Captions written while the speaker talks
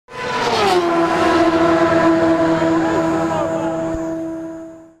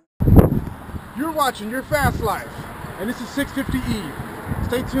watching Your Fast Life, and this is 650E.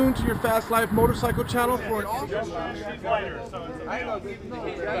 Stay tuned to Your Fast Life motorcycle channel for an awesome... No,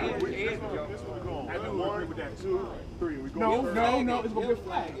 it's gonna be a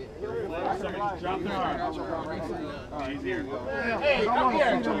flag.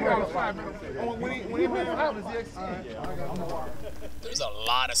 There's a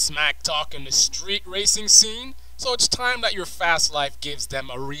lot of smack talk in the street racing scene, so it's time that Your Fast Life gives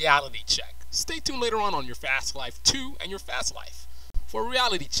them a reality check. Stay tuned later on Your Fast Life 2 and Your Fast Life for a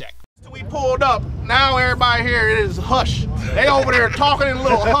reality check. We pulled up. Now everybody here is hush. They over there talking in a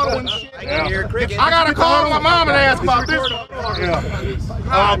little huddle and shit. I gotta call my mom and ask about this.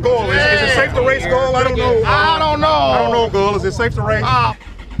 Goal. Is it safe to race, Goal? I don't know. I don't know, Goal. Is it safe to race?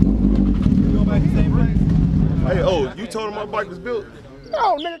 Hey, oh, you told him my bike was built?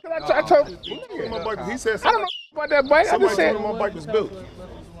 No, nigga, cause I told him. My bike, he said I don't know about that bike. I just said told him my bike was built.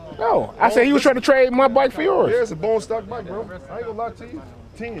 No, I said he was trying to trade my bike for yours. Yeah, it's a bone stock bike, bro. I ain't gonna lie to you.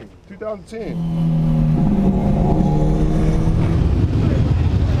 2010.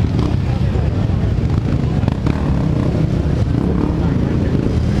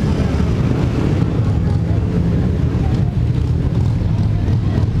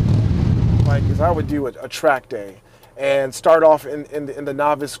 Like, is I would do a track day and start off in the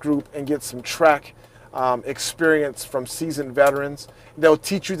novice group and get some track experience from seasoned veterans. They'll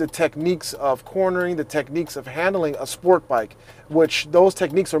teach you the techniques of cornering, the techniques of handling a sport bike, which those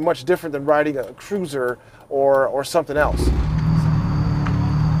techniques are much different than riding a cruiser or something else.